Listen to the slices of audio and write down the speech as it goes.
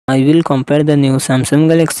I will compare the new Samsung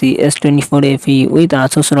Galaxy S24 FE with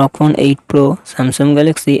Asus ROG Phone 8 Pro. Samsung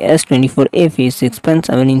Galaxy S24 FE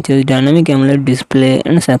 6.7 inches dynamic AMOLED display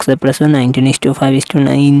and success ratio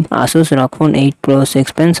 19:5:9. Asus ROG Phone 8 Pro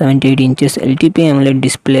 6.78 inches LTP AMOLED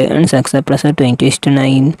display and success ratio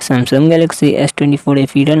 20:9. Samsung Galaxy S24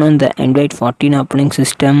 FE run on the Android 14 operating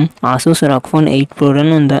system. Asus ROG Phone 8 Pro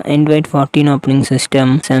run on the Android 14 operating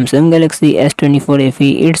system. Samsung Galaxy S24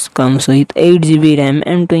 FE it comes with 8GB RAM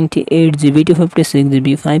and 28GB to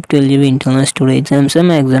 56GB 512GB internal storage.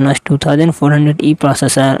 Samsung Exynos 2400E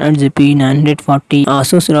processor and GPU 940.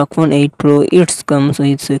 Asus ROG Phone 8 Pro it comes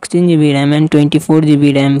with 16GB RAM and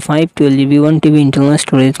 24GB RAM 512GB 1TB internal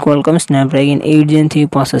storage. Qualcomm Snapdragon 8 Gen 3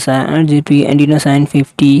 processor and GPU Adreno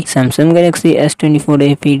 950. Samsung Galaxy S24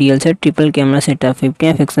 FE real set triple camera setup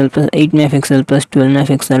 50MP plus 8MP plus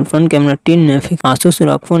 12MP front camera 10MP. Asus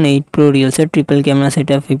ROG Phone 8 Pro real set triple camera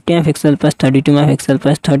setup 50MP plus 32MP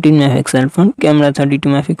plus 13MP front camera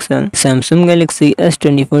 32MP. Samsung Galaxy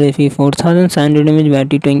S24 FE 4700 mAh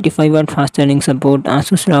battery 25W fast charging support.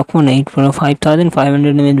 Asus ROG Phone 8 Pro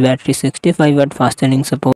 5500 mAh battery 65W fast charging support.